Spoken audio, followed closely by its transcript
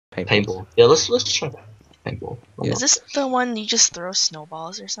Paintball. Yeah, let's try paintball. Why Yeah. not? Is this the one you just throw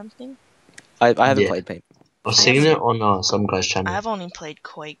snowballs or something? I haven't Yeah. played paint. I've seen it on some guy's channel. I've only played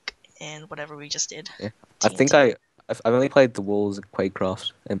Quake and whatever we just did. Yeah. I think TNT. I've only played the walls,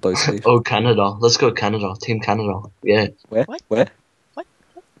 Quakecraft, and Blow Sleeve. Oh, Canada. Let's go Canada. Team Canada. Yeah. Where? What? Where? What?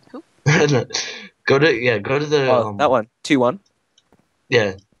 Who? Go to the Oh, that one. 2-1.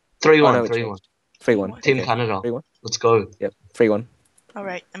 Yeah. Oh 3-1, no, it 3-1. changed. 3-1. Team Okay. Canada. 3-1. Let's go. Yep. 3-1.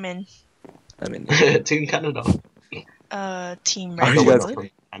 Alright, I'm in. I mean, yeah. Team Canada. Team Are red. you No, we're guys not blue? from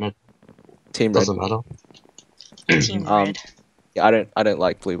Canada. Team red. Doesn't matter. Team Um, red. Yeah, I don't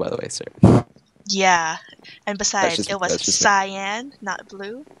like blue, by the way. So Yeah. And besides, just- it was that's just me. cyan, not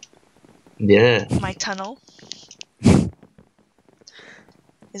blue. Yeah. My tunnel.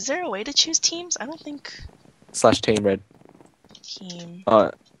 Is there a way to choose teams? I don't think / team red. team.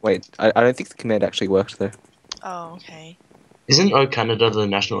 Wait, I don't think the command actually worked though. Oh, okay. Isn't O Canada the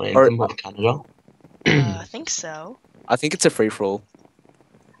national anthem of Canada? I think so. I think it's a free for all.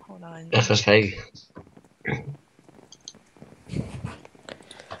 Hold on. FFA.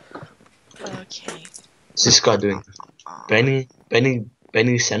 Okay. What's this guy doing? Benny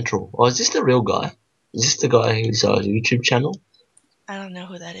Central. Oh, is this the real guy? Is this the guy who's YouTube channel? I don't know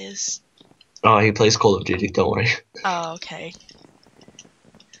who that is. Oh, he plays Call of Duty. Don't worry. Oh, okay.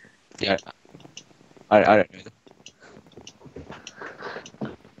 Yeah. I don't know.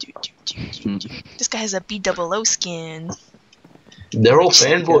 This guy has a B00 skin. They're all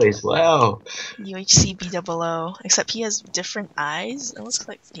fanboys. Wow. UHC B00. Except he has different eyes. It looks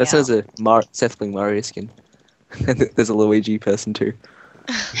like. That says a Seth Bling Mario skin. And there's a Luigi person too.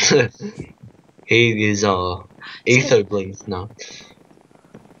 He is Etho Bling. No.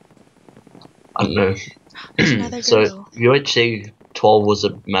 I don't know. There's another So girl. UHC 12 was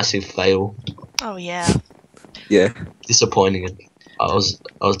a massive fail. Oh yeah. Yeah. Disappointing. I was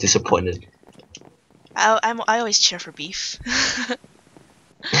disappointed. I always cheer for beef.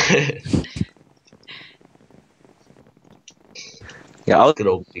 Yeah, I was Good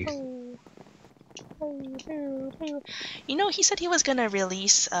old beef. You know, he said he was gonna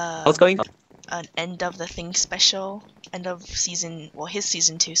release going. an end of the thing special, end of season, well, his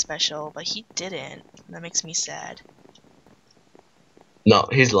season 2 special, but he didn't. That makes me sad. No,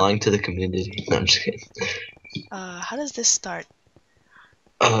 he's lying to the community. No, I'm just kidding. How does this start?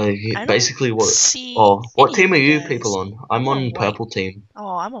 Yeah, basically what? See Oh, what any team of are you guys. people on? I'm I'm on on white. purple team.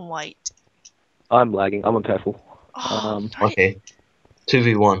 Oh, I'm on white. I'm lagging. I'm on purple. Oh, darn it. Okay,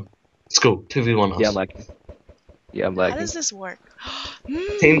 2v1. Let's go. 2v1 us. Yeah, I'm lagging. Yeah, I'm How lagging. does this work?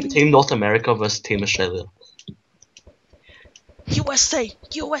 Team North America versus Team Australia. USA!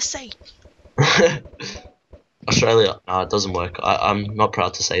 USA! Australia. Nah, it doesn't work. I'm not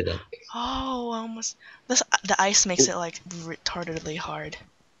proud to say that. Oh, almost. The ice makes it like retardedly hard.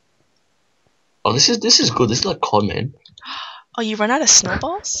 Oh, this is good. This is like COD, man. Oh, you run out of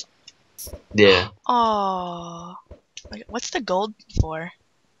snowballs? Yeah. Oh, like, what's the gold for?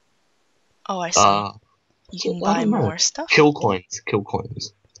 Oh, I see. You can I buy don't know. more stuff? Kill coins. Kill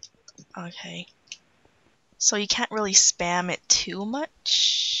coins. Okay. So you can't really spam it too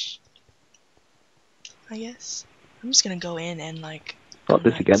much, I guess. I'm just gonna go in and like. Not go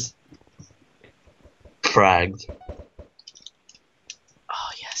this again. nuts. Fragged. Oh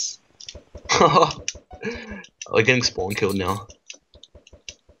yes. We're getting spawn killed now.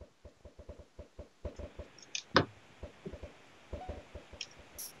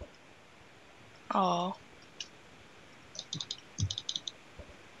 Oh.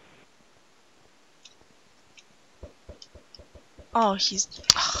 Oh, he's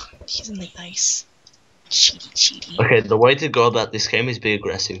in the ice. Cheaty. Okay, the way to go about this game is be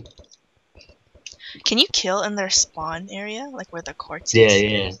aggressive. Can you kill in their spawn area, like where the quartz Yeah,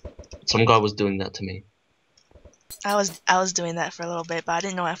 is? yeah. Some guy was doing that to me. I was doing that for a little bit, but I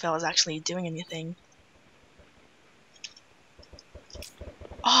didn't know if I was actually doing anything.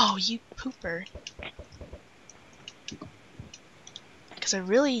 Oh, you pooper. Because I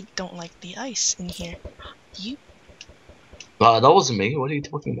really don't like the ice in here. You. That wasn't me. What are you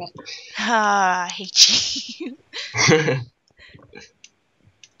talking about? Ah, I hate you.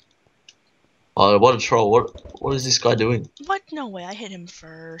 Oh, what a troll. What is this guy doing? What? No way, I hit him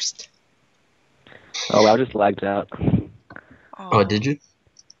first. Oh, I just lagged out. Oh, did you?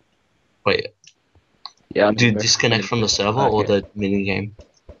 Wait, Yeah, I'm did you here. disconnect from the server or the mini game?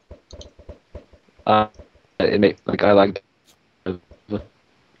 Like I lagged.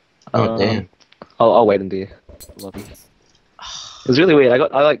 Oh damn. I'll wait in the lobby. It was really weird.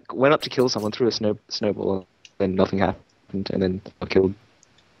 I like went up to kill someone, threw a snowball, and nothing happened, and then I killed.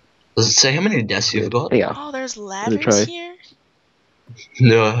 Does it say how many deaths you've got? Yeah. Oh, there's try. ladders here?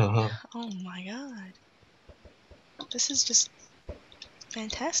 No. Oh my god. This is just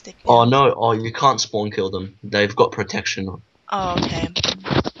fantastic Oh now. no, oh you can't spawn kill them. They've got protection. Oh, okay.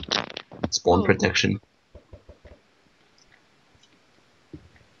 Spawn Ooh. protection.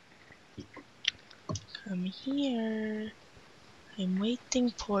 Come here. I'm waiting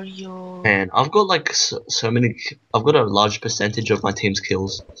for you. Man, I've got like so many. I've got a large percentage of my team's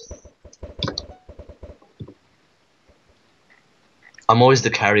kills. I'm always the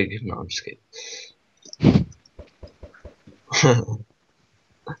carry. No, I'm just kidding.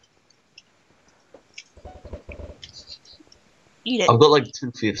 Eat it. I've got like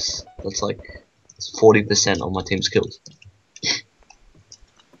 2/5. That's like 40% of my team's kills.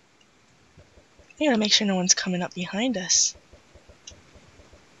 I gotta make sure no one's coming up behind us.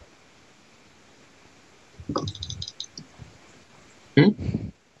 Hmm?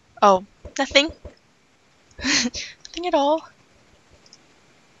 Oh, nothing. Nothing at all.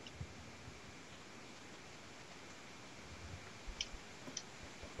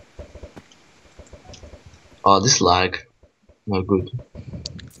 Oh, this lag. No good.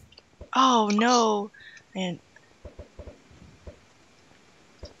 Oh no. And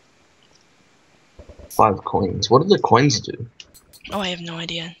 5 coins. What do the coins do? oh, I have no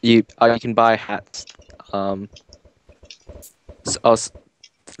idea. You can buy hats. Some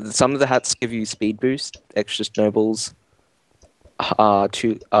of the hats give you speed boost, extra snowballs,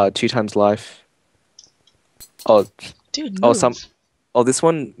 two times life. Oh, Dude, oh, move. this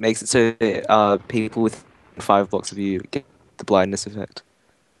one makes it so people with 5 blocks of you get the blindness effect.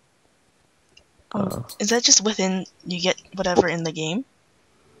 Oh, is that just within you get whatever in the game?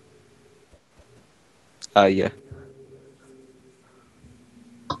 Yeah.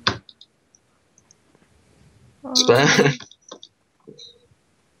 Spam.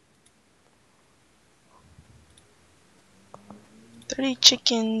 30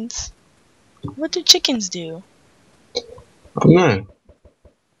 chickens. What do chickens do? I don't know.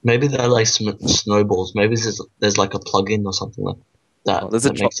 Maybe they're like snowballs. Maybe there's like a plugin or something like that Oh,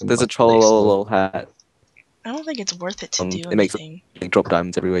 that makes them there's a like lay snow. troll hat. I don't think it's worth it to do It makes anything. it drop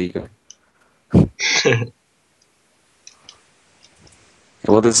diamonds everywhere you go.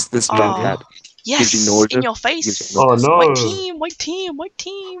 Well, this drunk Oh, hat gives you yes! nausea. In your Gives you face! Oh nausea. White no! team! White team! White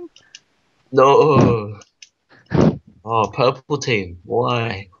team! No! Oh, purple team.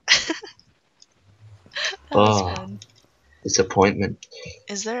 Why? That was Oh, fun. disappointment.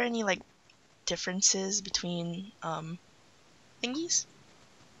 Is there any like differences between thingies?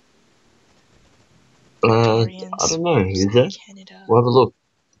 I Victorians, don't know. Is there? Canada. We'll have a look.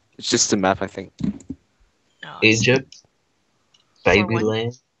 It's just a map, I think. No, it's Egypt, for one.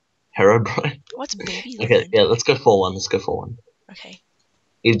 Babyland, Herobrine. What's Okay, Babyland? yeah, let's go for one. Let's go for one. Okay.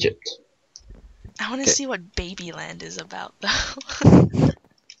 Egypt. I want to Okay. see what Babyland is about though.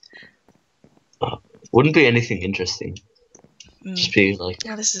 Wouldn't be anything interesting. Just be like,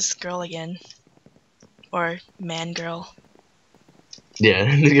 Oh, this is girl again. Or man girl.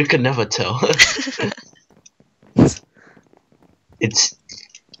 yeah, you can never tell. It's,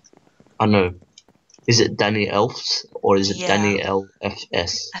 I don't know. Is it Danny Elfs or is it Yeah. Danny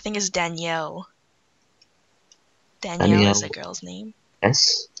LFS? I think it's Danielle. Danielle Danielle is a girl's name.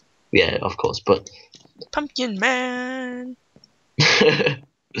 S? Yeah, of course, but Pumpkin Man!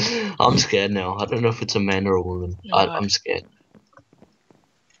 I'm scared now. I don't know if it's a man or a woman. Oh god. I'm scared.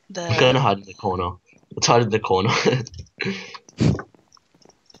 I'm The gonna hide in the corner. Let's hide in the corner.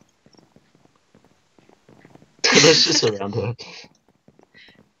 Let's just surround her.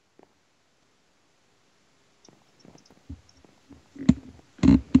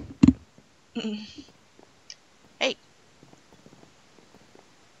 Hey.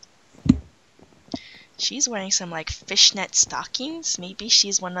 She's wearing some like fishnet stockings. Maybe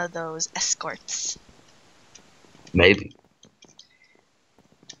she's one of those escorts. Maybe.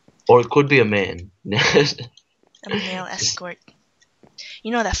 Or it could be a man. A male escort.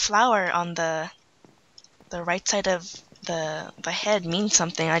 You know that flower on the right side of the head means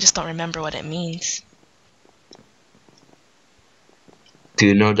something. I just don't remember what it means. Do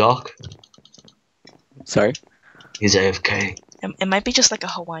you know Doc? Sorry. He's AFK. It might be just like a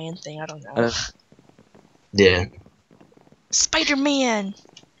Hawaiian thing. I don't know. Yeah. Spider-Man!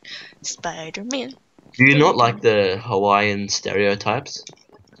 Spider-Man. Do you not like the Hawaiian stereotypes?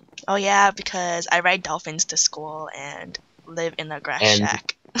 Oh yeah, because I ride dolphins to school and live in a grass And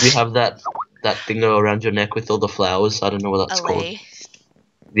shack. you have that thing around your neck with all the flowers. I don't know what that's called. LA.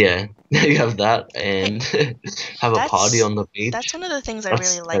 Yeah, you have that and have a party That's on the beach. that's one of the things I That's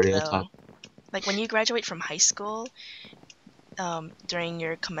really like though. stereotype. Like when you graduate from high school, during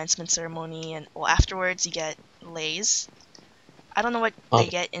your commencement ceremony and well afterwards you get leis. I don't know what Oh. they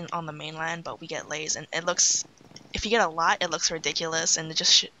get in on the mainland, but we get lays, and it looks. If you get a lot, it looks ridiculous, and it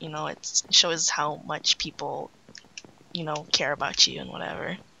just it shows how much people care about you and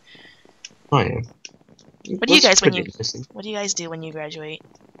whatever. Oh yeah. What do you That's guys when pretty you interesting. What do you guys do when you graduate?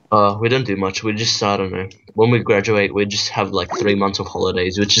 We don't do much. We just, I don't know. When we graduate, we just have like 3 months of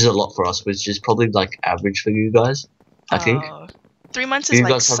holidays, which is a lot for us, which is probably like average for you guys, I think. 3 months is You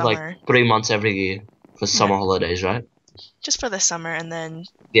like guys have like summer, 3 months every year for summer holidays, right? just for the summer, and then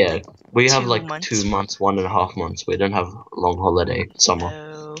Yeah. like We have 2 like months. 2 months, 1.5 months. We don't have a long holiday summer.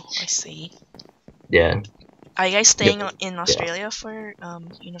 Oh, I see. Yeah. Are you guys Yep. staying in Australia for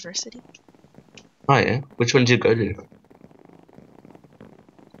university? Oh yeah. Which one did you go to?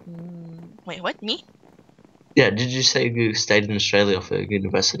 Wait, what? Me? Yeah, did you say you stayed in Australia for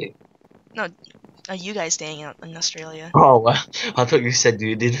university? No, are you guys staying in Australia? Oh, wow. I thought you said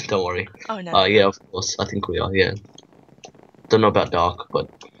you did. Don't worry. Oh no. Yeah, of course. I think we are, yeah. Don't know about dark, but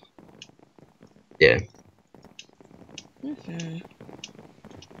yeah. Mm-hmm.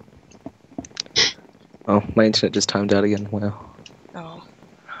 Oh, my internet just timed out again. Wow. Oh.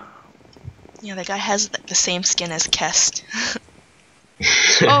 Yeah, that guy has the same skin as Kest.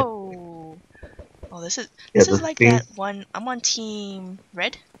 Oh. Oh, this Yeah, is the like thing, that one. I'm on team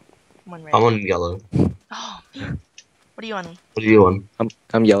red. I'm on red. I'm on yellow. Oh man. What are you on? What are you on?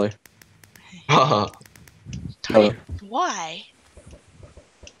 I'm yellow. Haha. Darn it. Oh. Why?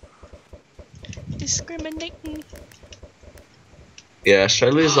 Discriminating. Yeah,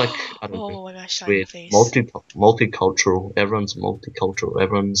 Australia is like, I don't know, Oh my gosh, shot in the weird. face. Multicultural. Everyone's multicultural.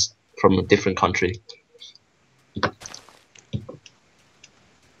 Everyone's from a different country.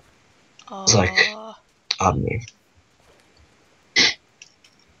 It's like, I don't know.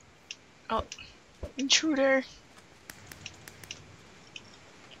 Oh, intruder.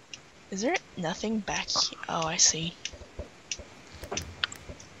 Is there nothing back here? Oh, I see.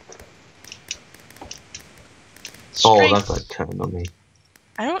 Oh, Strafe. that guy turned on me.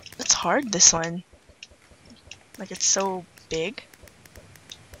 It's hard, this one. Like, it's so big.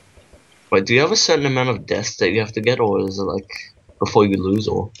 Wait, do you have a certain amount of deaths that you have to get, or is it like before you lose,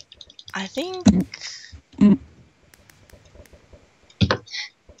 or? I think.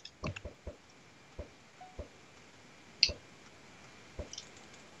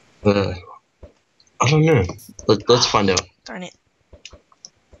 I don't know. Let's find out. Darn it.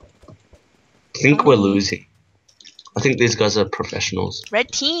 I think we're Oh. losing. I think these guys are professionals.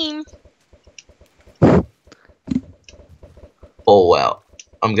 Red team! Oh wow.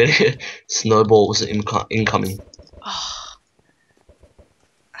 I'm getting snowballs incoming. Oh.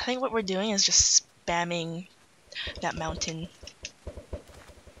 I think what we're doing is just spamming that mountain.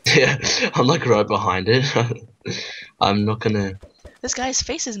 Yeah, I'm like right behind it. I'm not gonna. This guy's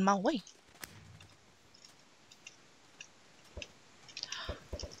face is in my way.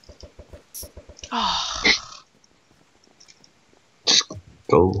 Oh. Just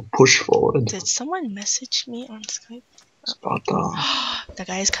go push forward. Did someone message me on Skype? Sparta. The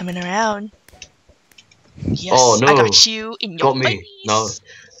guy is coming around. Yes, Oh, no. I got you in your Got me. face. No.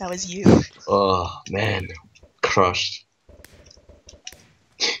 That was you. Oh man, crushed.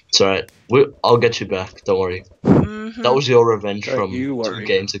 It's alright. I'll get you back. Don't worry. Mm-hmm. That was your revenge Don't from you 2 worry.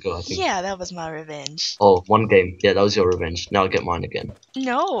 games ago, I think. Yeah, that was my revenge. Oh, 1 game. Yeah, that was your revenge. Now I get mine again.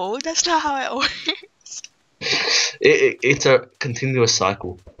 No, that's not how it works. It's a continuous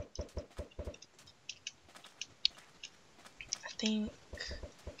cycle. I think.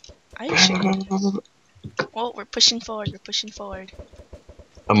 I should. Well, we're pushing forward. We're pushing forward.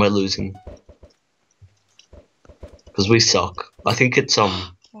 And we're losing. Because we suck. I think it's Oh,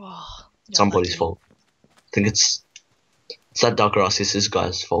 got somebody's lucky. fault. I think it's that dark grass is this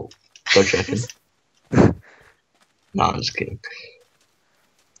guy's fault. Don't you reckon? Nah, I'm just kidding.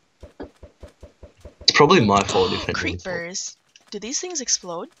 It's probably my fault if anyone's fault. Creepers. Do these things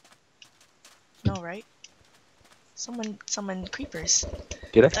explode? No, right? Someone creepers.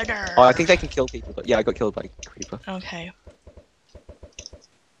 Did I? Ta-da! Oh, I think they can kill people. But yeah, I got killed by a creeper. Okay.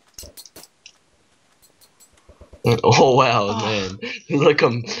 Oh wow, Oh. man! Look,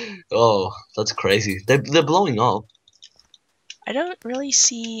 oh, that's crazy. They're blowing up. I don't really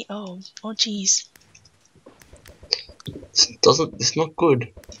see. Oh, jeez. It's not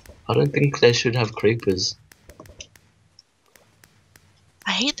good. I don't think they should have creepers.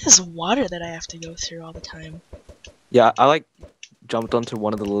 I hate this water that I have to go through all the time. Yeah, I like jumped onto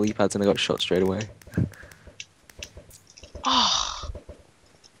one of the lily pads and I got shot straight away. Oh.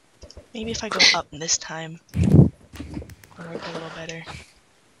 Maybe if I go up this time, it'll work a little better.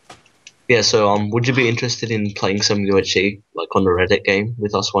 Yeah. So would you be interested in playing some UHC like on the Reddit game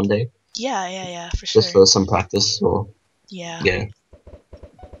with us one day, Yeah, for just sure. for some practice? Or Yeah. Yeah.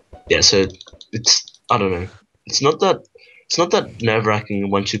 Yeah. So it's, I don't know. It's not that nerve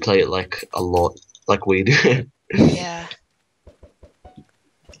wracking once you play it like a lot, like we do. Yeah.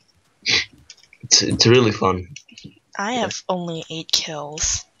 It's really fun. I have only 8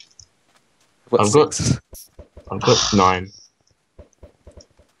 kills. What, I've got 6? I've got 9.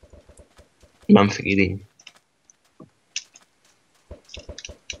 And I'm feeding.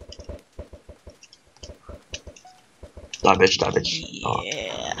 Die bitch.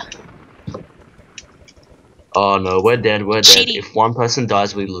 Yeah. Oh no, we're dead. Cheaty. If one person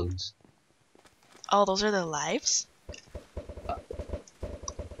dies, we lose. Oh, those are the lives?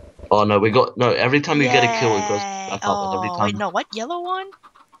 Oh no, every time you get a kill, it goes Yay! back up. And every Oh, wait, time. no, what? Yellow one?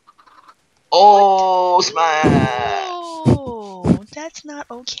 Oh, smash! Oh, that's not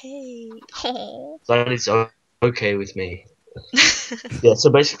okay. Oh. That is okay with me. Yeah, so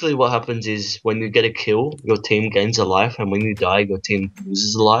basically what happens is when you get a kill, your team gains a life, and when you die, your team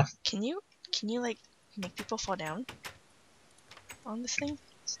loses a life. Can you like make people fall down on this thing?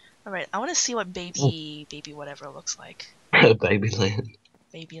 All right, I want to see what baby whatever looks like. Babyland.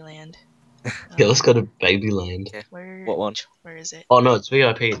 Babyland. Yeah, let's go to Babyland. Okay. Where? What one? Where is it? Oh no, it's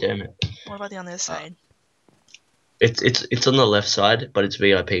VIP. Damn it. What about the on the other side? It's on the left side, but it's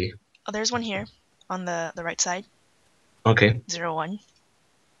VIP. Oh, there's one here on the right side. Okay. 01.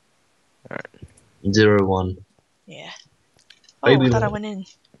 01. Yeah. Oh, I thought I Babyland. went in.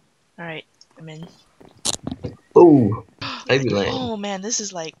 All right, I'm in. Ooh, Babyland. Oh man, this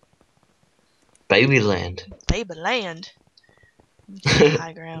is like Babyland. Babyland.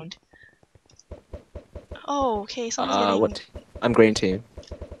 High ground. Oh, okay, someone's getting. What? I'm green team.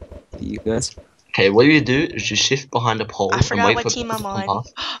 You guys? Okay, what you do is you shift behind a pole I and forgot wait what for team people I'm to come on.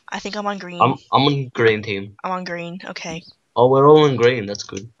 past. I think I'm on green. I'm on green team. I'm on green. Okay. Oh, we're all in green. That's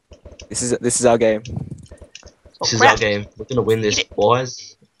good. This is our game. This is crap. our game. We're gonna win this, Eat it.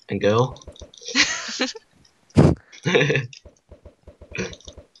 boys and girl.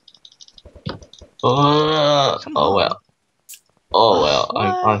 Come Oh on. wow. Oh Oh, wow.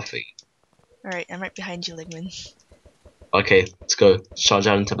 I what? feet. All right, I'm right behind you, Ligman. Okay, let's go. Charge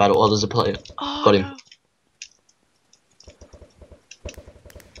out into battle. Oh, there's a player. Oh Got him. no.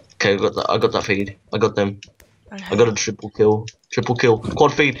 Okay, I got that feed. I got them. Okay. I got a triple kill. Triple kill.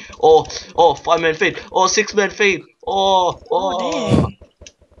 Quad feed. Oh, 5-man feed. Oh, 6-man feed. Oh dang.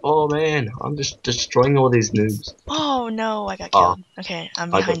 Oh man, I'm just destroying all these noobs. Oh no, I got Oh, killed. Okay,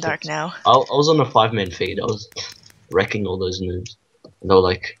 I'm I behind got Dark cooked. now. I was on a 5-man feed. I was wrecking all those noobs. And they were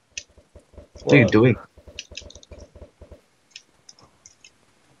like, what are you doing?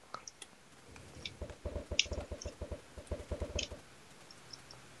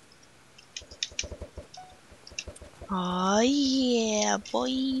 Oh yeah,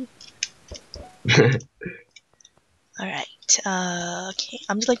 boy. Alright, okay.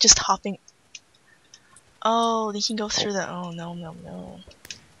 I'm just like just hopping. Oh, they can go through the. Oh no.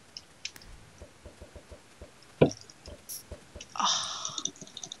 Oh.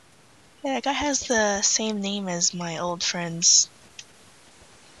 Yeah, that guy has the same name as my old friend's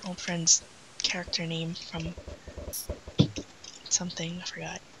character name from something, I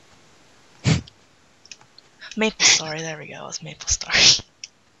forgot. Maple Story, there we go, it's Maple Story.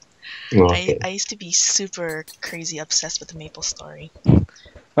 Okay. I used to be super crazy obsessed with the Maple Story.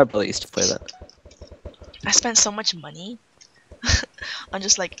 My brother used to play that. I spent so much money on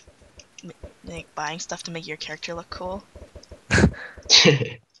just like buying stuff to make your character look cool.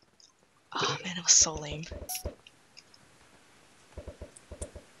 Oh man, it was so lame.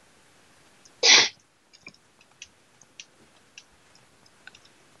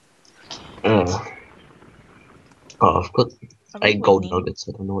 Oh, I've got Are we 8 gold winning? nuggets.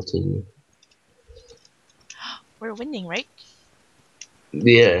 I don't know what to do. We're winning, right?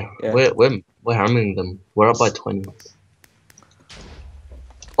 Yeah, Yeah. we're hammering them. We're up by 20.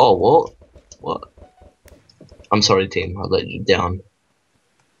 Oh, what? What? I'm sorry, team. I let you down.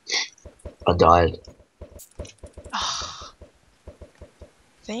 I died. I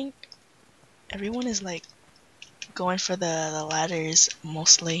think everyone is like going for the ladders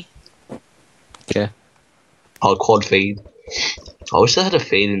mostly. Yeah. Oh, quad feed. I wish I had a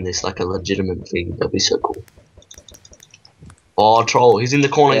feed in this, like a legitimate feed. That'd be so cool. Oh, troll! He's in the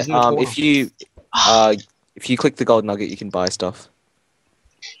corner. He's in the corner. If you click the gold nugget, you can buy stuff.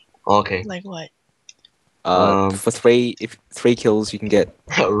 Okay. Like what? For 3 kills, you can get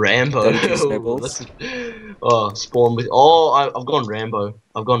Rambo. 32 snowballs. Oh, spawn with. Oh, I've gone Rambo.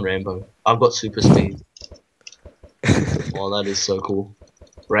 I've gone Rambo. I've got super speed. Oh, that is so cool.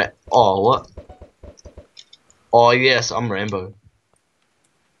 Oh, what? Oh, yes, I'm Rambo.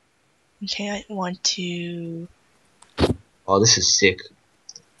 Okay, I want to Oh, this is sick.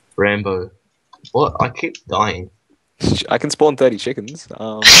 Rambo. What? I keep dying. I can spawn 30 chickens.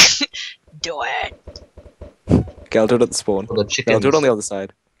 Do it. Okay, I'll do it at the spawn. All the Okay, I'll do it on chickens. the other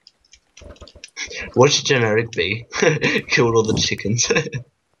side. What should generic be? Killed all the chickens.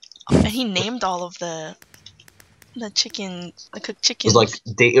 And he named all of the chicken, the cooked It chickens. was like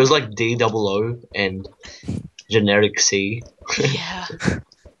D. It was like D-double-O and generic C. Yeah. That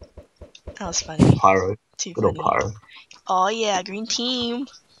was funny. Pyro. Too Good old funny. Pyro. Oh yeah, green team.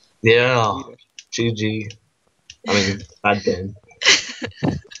 Yeah. GG. I mean, bad game.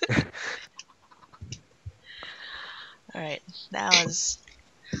 Alright, that was.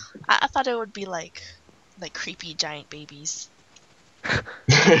 I thought it would be like creepy giant babies, but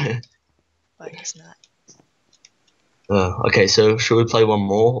I guess not. Okay, so should we play one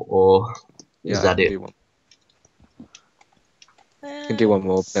more, or Yeah, is I that can it? do one. I can do one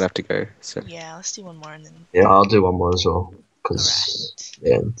more, but then I have to go. So Yeah, let's do one more and then. Yeah, I'll do one more as well. Cause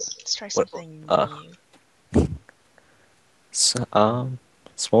Alright. yeah, Let's try What- something uh, new. so,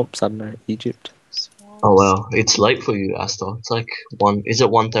 swamps. I don't know, Egypt. Swamps. oh wow, it's late for you, Asta. It's like one. Is it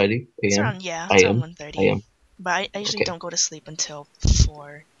 1:30 It's p.m.? around it's around AM? 1:30. AM. But I usually Okay. don't go to sleep until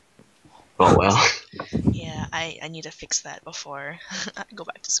 4. Oh wow. Yeah, I need to fix that before I go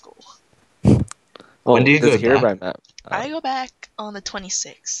back to school. Oh, When do you there's go a Herobrine back? map. I go back on the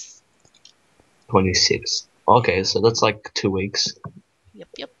 26th. 26. Okay, so that's like 2 weeks. Yep.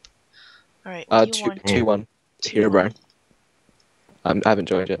 Alright, what do you Two, want? 2-1. Herobrine. I haven't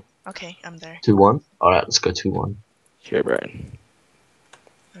joined yet. Okay, I'm there. 2-1. All right, let's go 2-1. Herobrine.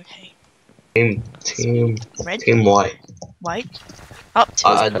 Okay. Team Red? white. White? Oh, two.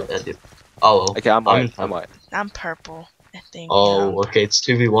 I did. Oh well. Okay, I'm white. I'm white. I'm purple, I think. Oh, okay. It's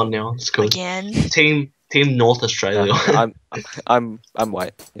 2v1 now. Let's go. Again? Team North No, Australia. I'm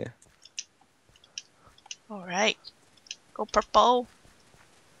white. Yeah. Alright. Go purple.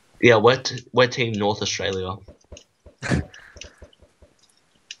 Yeah, we're Team North Australia.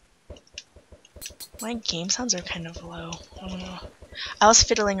 My game sounds are kind of low. I don't know. I was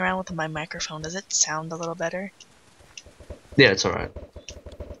fiddling around with my microphone. Does it sound a little better? Yeah, it's alright.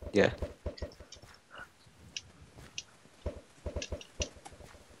 Yeah.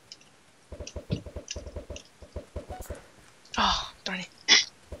 Oh, darn it.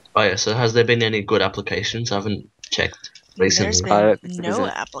 Oh yeah. So has there been any good applications? I haven't checked recently. There's I been don't think there no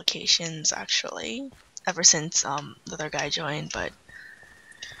is. applications actually ever since the other guy joined, but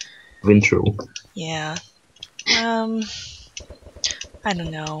Ventral. yeah. I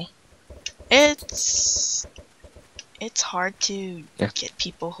don't know. It's hard to get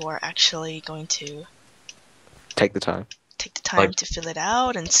people who are actually going to Take the time. take the time to fill it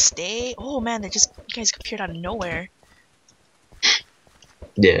out and stay. Oh man, you guys appeared out of nowhere.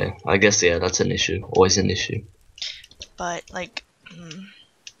 Yeah, I guess that's an issue. Always an issue. But like,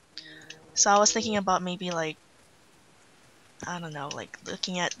 so I was thinking about maybe like, I don't know, like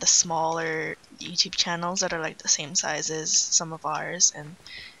looking at the smaller YouTube channels that are like the same size as some of ours, and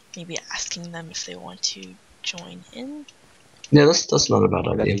maybe asking them if they want to join in. Yeah, that's not a bad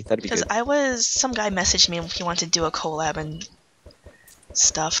idea. That'd be Because good. some guy messaged me if he wanted to do a collab and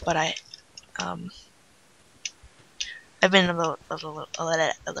stuff, but I've been a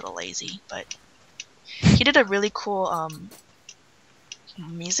little lazy. But he did a really cool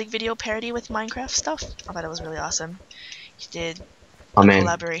music video parody with Minecraft stuff. I thought it was really awesome. He did a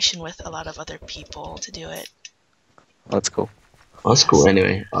collaboration with a lot of other people to do it. That's cool. That's cool.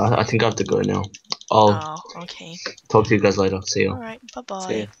 Anyway, I think I have to go now. Oh, okay. Talk to you guys later. See ya. Alright, bye-bye.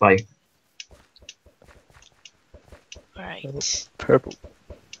 See ya. Bye. Alright. Purple.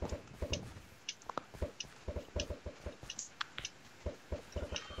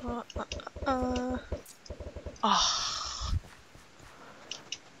 Oh.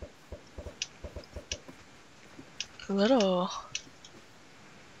 A little.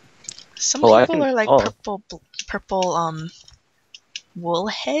 Some people are like purple wool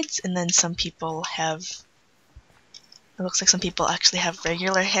heads, and then some people have. It looks like some people actually have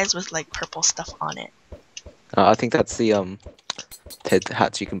regular heads with like purple stuff on it. I think that's the Ted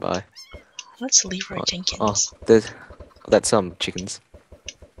hats you can buy. What's Leroy Jenkins? That's chickens.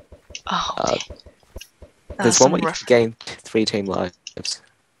 Oh, okay. There's one where you can gain 3 team lives.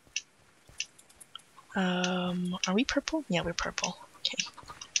 Are we purple? Yeah, we're purple. Okay.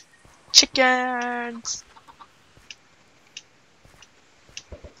 Chickens!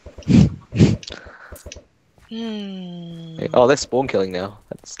 Oh, they're spawn killing now.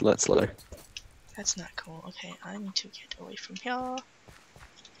 That's low. That's not cool. Okay, I need to get away from here.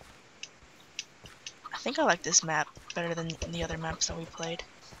 I think I like this map better than the other maps that we played.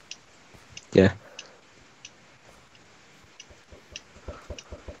 Yeah.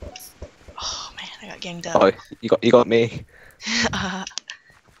 I got ganged Oh, up. you got me.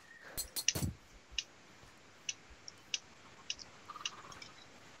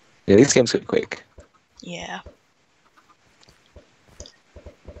 Yeah, these games get quick. Yeah.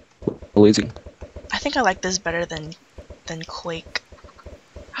 We're losing. I think I like this better than Quake.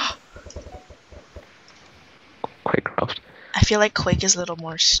 Quakecraft. I feel like Quake is a little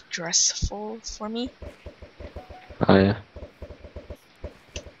more stressful for me. Oh yeah.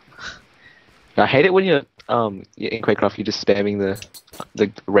 I hate it when you're in Quakecraft you're just spamming the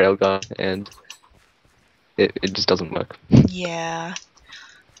railgun and it just doesn't work. Yeah.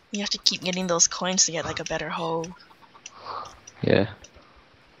 You have to keep getting those coins to get like a better hoe. Yeah.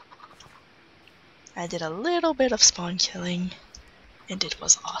 I did a little bit of spawn killing, and it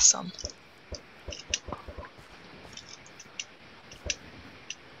was awesome.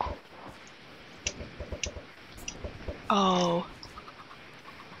 Oh.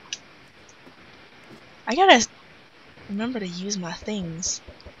 I gotta remember to use my things.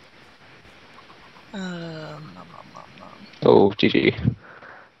 Oh, GG.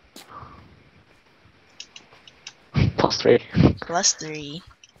 +3. +3.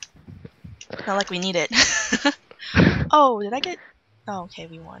 Not like we need it. Oh, did I get... Oh, okay,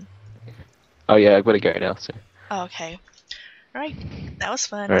 we won. Oh yeah, I've got to go now, so. Oh, okay. Alright, that was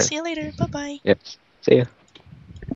fun. I'll Alright. see you later. Bye-bye. Yep. See ya.